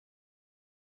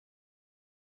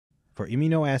For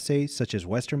immunoassays such as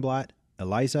Western blot,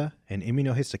 ELISA, and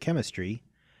immunohistochemistry,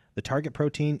 the target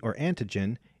protein or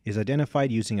antigen is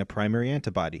identified using a primary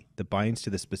antibody that binds to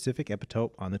the specific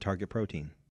epitope on the target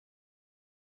protein.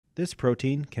 This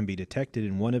protein can be detected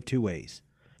in one of two ways,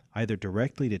 either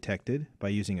directly detected by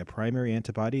using a primary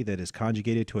antibody that is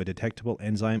conjugated to a detectable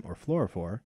enzyme or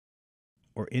fluorophore,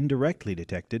 or indirectly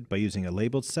detected by using a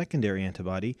labeled secondary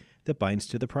antibody that binds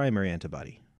to the primary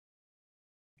antibody.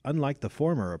 Unlike the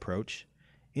former approach,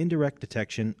 indirect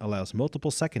detection allows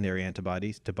multiple secondary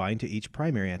antibodies to bind to each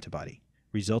primary antibody,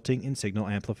 resulting in signal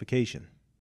amplification.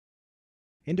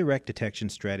 Indirect detection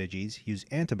strategies use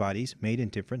antibodies made in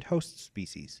different host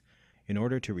species in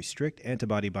order to restrict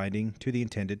antibody binding to the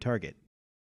intended target.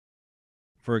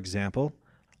 For example,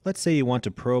 let's say you want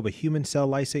to probe a human cell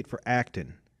lysate for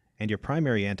actin, and your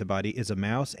primary antibody is a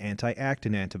mouse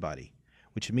anti-actin antibody,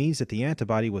 which means that the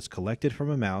antibody was collected from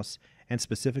a mouse and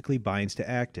specifically binds to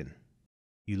actin.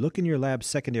 You look in your lab's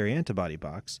secondary antibody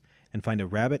box and find a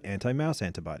rabbit anti-mouse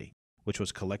antibody, which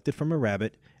was collected from a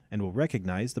rabbit and will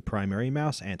recognize the primary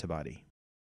mouse antibody.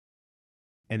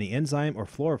 And the enzyme or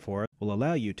fluorophore will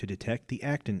allow you to detect the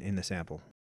actin in the sample.